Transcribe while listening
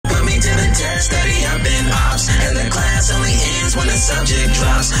the test, study up in ops, and the class only ends when the subject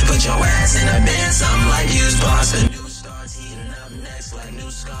drops. Put your ass in a bin, something like used boss. The new starts heating up next like new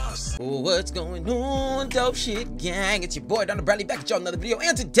scars. What's going on, dope shit gang? It's your boy Donald Bradley back at y'all another video,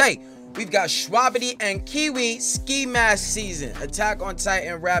 and today we've got Shwabadi and Kiwwi ski mask season, Attack on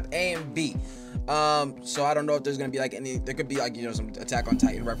Titan rap AMV. So I don't know if there's gonna be like any, there could be like, you know, some Attack on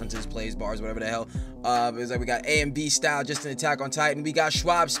Titan references, plays, bars, whatever the hell. It's like we got AMV style, just an Attack on Titan. We got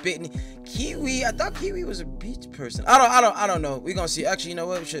Schwab spitting. Kiwwi, I thought Kiwwi was a beach person. I don't know. We gonna see. Actually, you know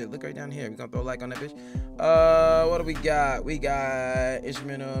what? Shit, look right down here. We gonna throw a like on that bitch. What do we got? We got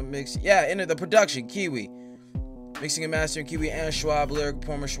instrumental mix. Yeah, into the production, Kiwwi. Mixing and mastering, Kiwwi and Schwab, lyric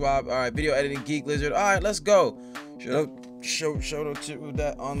performer Schwab. All right, video editing, Geek Lizard. All right, let's go. Show to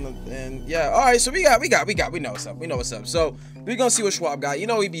that on the end. Yeah, all right, so we know what's up. So we gonna see what Schwab got. You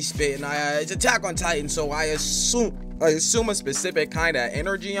know he be spitting. It's Attack on Titan, so I assume a specific kind of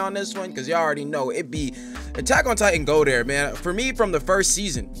energy on this one, because you already know it be Attack on Titan go there, man. For me, from the first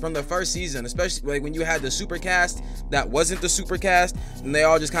season, especially like when you had the super cast that wasn't the super cast, and they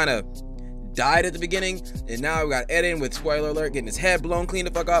all just kind of died at the beginning, and now we got Eden with, spoiler alert, getting his head blown clean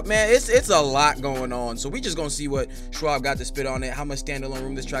the fuck up. Man, it's a lot going on. So we just gonna see what Schwab got to spit on it, how much standalone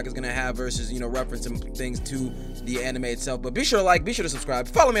room this track is gonna have versus, you know, referencing things to the anime itself. But be sure to like, be sure to subscribe,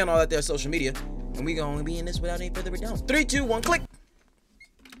 follow me on all that there social media, and we gonna be in this without any further ado. 3, 2, 1, click.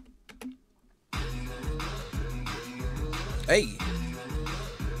 Hey.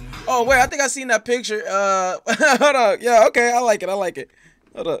 Oh wait, I think I seen that picture. Hold on. Yeah, okay, I like it.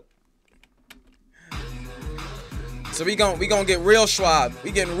 Hold up. So we gonna get real Schwab.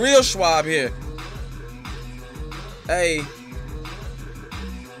 We getting real Schwab here. Hey.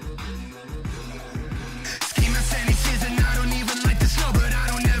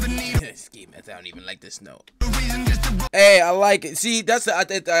 I don't even like the snow. Hey, I like it. See, that's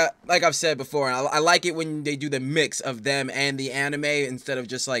like I've said before. I like it when they do the mix of them and the anime instead of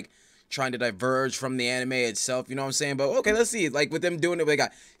just like trying to diverge from the anime itself. You know what I'm saying? But okay, let's see. Like with them doing it, we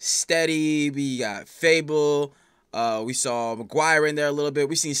got Steady, we got Fable. We saw McGuire in there a little bit.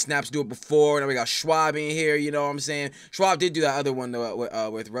 We seen Snaps do it before. Now we got Schwab in here. You know what I'm saying? Schwab did do that other one though,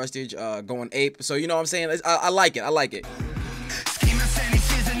 with Rustage, going ape. So you know what I'm saying? I like it. I like it.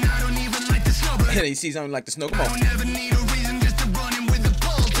 And he sees something like the snow. Come on.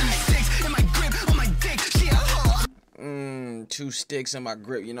 2 sticks in my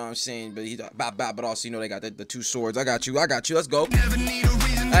grip. You know what I'm saying? But he's but also, you know, they got the 2 swords. I got you. Let's go.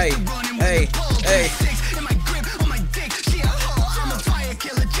 Hey.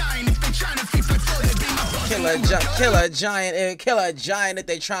 Kill a giant if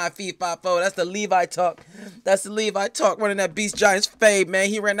they try and feed 5-4. That's the Levi talk. Running that Beast Giant's fade, man.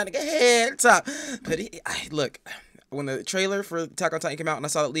 He ran that nigga head top. But look, when the trailer for Attack on Titan came out and I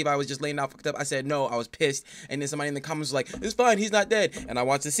saw that Levi was just laying out fucked up, I said no. I was pissed. And then somebody in the comments was like, "It's fine, he's not dead." And I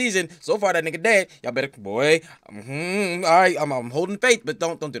watched the season. So far, that nigga dead. Y'all better, boy. All right, I'm holding faith, but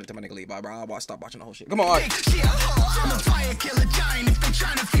don't do it to my nigga Levi, bro. I'll stop watching the whole shit. Come on.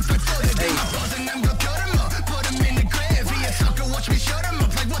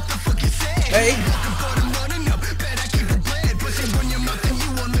 Hey.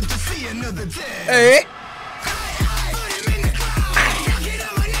 Hey.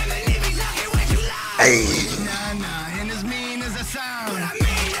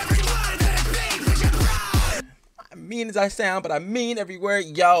 Mean as I sound, but I mean everywhere.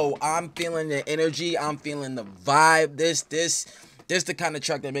 Yo, I'm feeling the energy. I'm feeling the vibe. This the kind of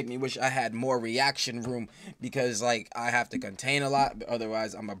track that make me wish I had more reaction room, because like I have to contain a lot, but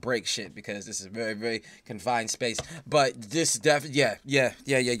otherwise I'm gonna break shit, because this is a very, very confined space. But this definitely, yeah.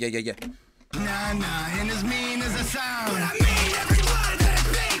 Nah, and as mean as I sound. But I mean everyone that I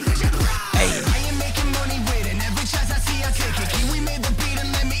pay push it right. I am making money with it. Every chance I see, I take it. We made the beat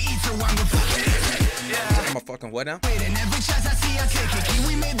and let me eat, so I'm gonna fucking I'm a fucking what now? Every chance I see, I take it.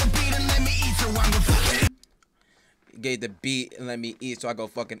 We made the beat and let me eat, so I'm gonna fucking gave the beat and let me eat, so I go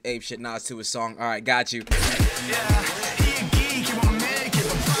fucking ape shit. Nas to his song. All right, got you. Yeah, he a geek, you wanna make it,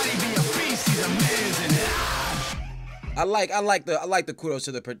 but probably be a beast. He's amazing. I like the kudos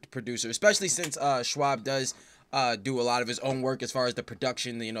to the producer, especially since Schwab does do a lot of his own work as far as the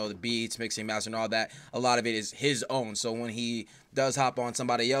production, you know, the beats, mixing, mastering, all that. A lot of it is his own. So when he does hop on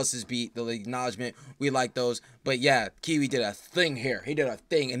somebody else's beat, the acknowledgement, we like those. But yeah, Kiwwi did a thing here. He did a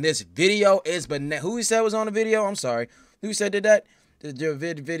thing, and this video is who he said was on the video? I'm sorry. Who said did that? The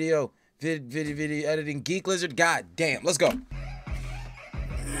video editing, Geek Lizard. God damn. Let's go.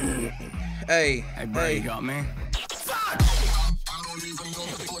 Hey, bro, you got me.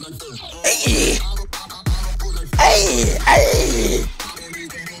 Hey.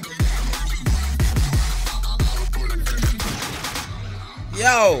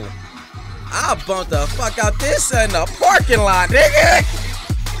 Yo, I bumped the fuck out this in the parking lot, nigga.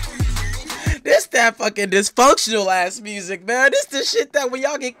 This that fucking dysfunctional ass music, man. This the shit that when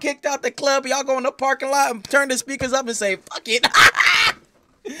y'all get kicked out the club, y'all go in the parking lot and turn the speakers up and say, fuck it.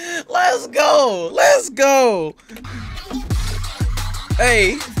 Let's go. Let's go.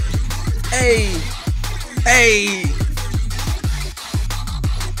 Hey. Hey. Hey.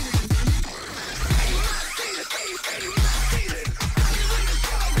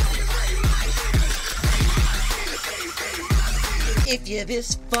 If you're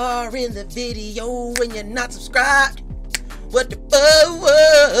this far in the video and you're not subscribed, what the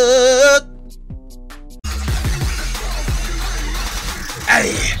fuck?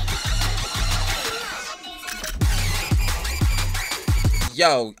 Hey.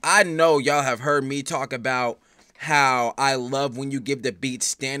 Yo, I know y'all have heard me talk about how I love when you give the beat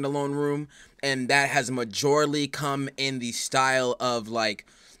standalone room, and that has majorly come in the style of like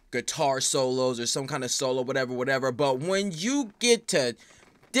guitar solos or some kind of solo, whatever. But when you get to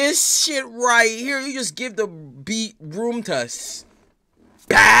this shit right here, you just give the beat room to spaz,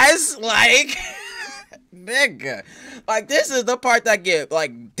 like, nigga. Like, this is the part that get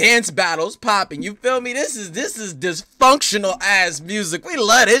like dance battles popping. You feel me? This is dysfunctional ass music. We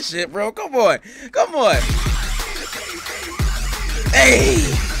love this shit, bro. Come on, come on. Hey,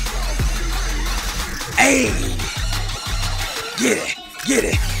 hey, get it, get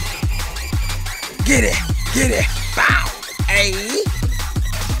it. Get it, get it, bow, hey,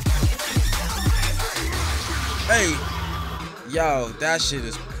 hey, yo, that shit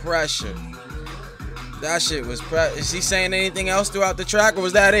is pressure. That shit was pressure. Is he saying anything else throughout the track, or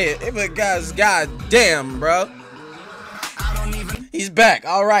was that it? It was, guys, goddamn, bro. He's back.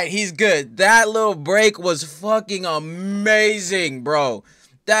 All right, he's good. That little break was fucking amazing, bro.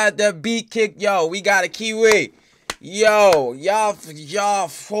 That beat kick, yo, we got a Kiwwi. Yo, y'all,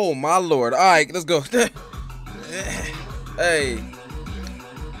 oh my lord. Alright, let's go. Hey.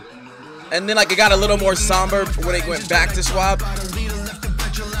 And then like it got a little more somber when it went back to Shwab.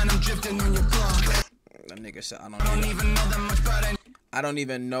 That nigga said I don't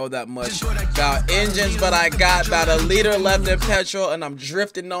even know that much about engines, but I got about a liter left in petrol and I'm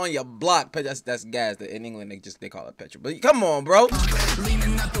drifting on your block. That's gas. In England they call it petrol. But come on, bro.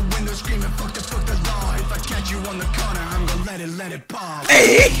 Leaning out the window screaming, fuck the law. If I catch you on the corner, I'm gonna let it pop.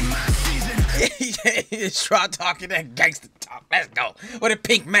 Hey! Try talking that gangster talk. Let's go. With a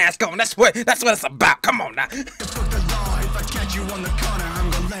pink mask on. That's what it's about. Come on now. If I catch you on the corner,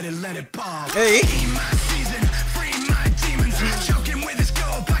 I'm gonna let it pop. Hey!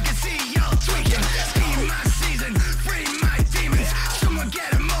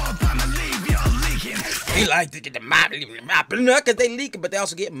 He like to get the mopping up because they leaking, but they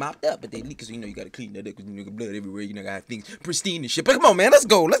also get mopped up. But they leak because you know you gotta clean that up because you got blood everywhere. You know, gotta have things pristine and shit. But come on, man, let's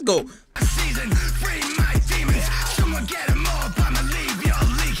go, let's go. Season, free my demons. Someone get them up. I'ma leave y'all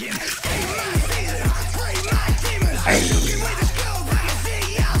leaking. Free my season, free my demons. Hey,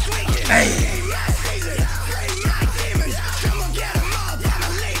 hey.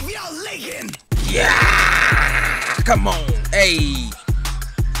 Yeah, come on, hey.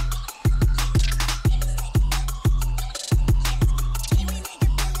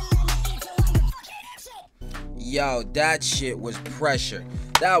 Yo, that shit was pressure.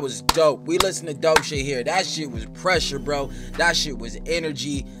 That was dope. We listen to dope shit here. That shit was pressure, bro. That shit was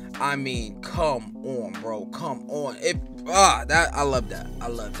energy. I mean, come on, bro. Come on. That I love that. I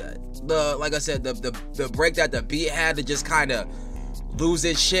love that. Like I said, the break that the beat had to just kind of lose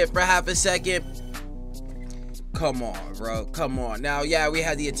its shit for half a second. Come on, bro. Come on. Now, yeah, we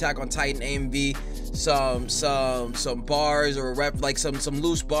had the Attack on Titan AMV. Some bars or like some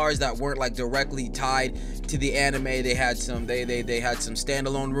loose bars that weren't like directly tied to the anime. They had some they had some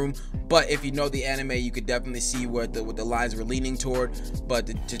standalone room, but if you know the anime, you could definitely see what the lines were leaning toward. But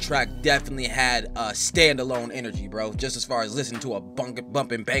the track definitely had standalone energy, bro. Just as far as listening to a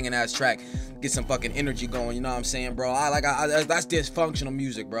bumping banging ass track, get some fucking energy going. You know what I'm saying, bro? That's dysfunctional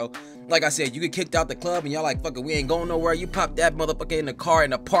music, bro. Like I said, you get kicked out the club and y'all like, fuck it, we ain't going nowhere. You pop that motherfucker in the car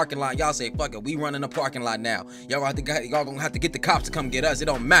in the parking lot. Y'all say, fuck it, we running the parking lot now. Y'all gonna have to get the cops to come get us. It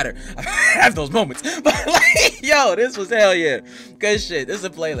don't matter. I have those moments. But like, yo, this was hell yeah. Good shit. This is a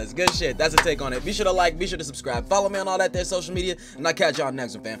playlist. Good shit. That's a take on it. Be sure to like, be sure to subscribe. Follow me on all that there social media. And I'll catch y'all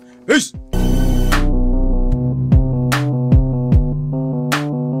next one, fam. Peace.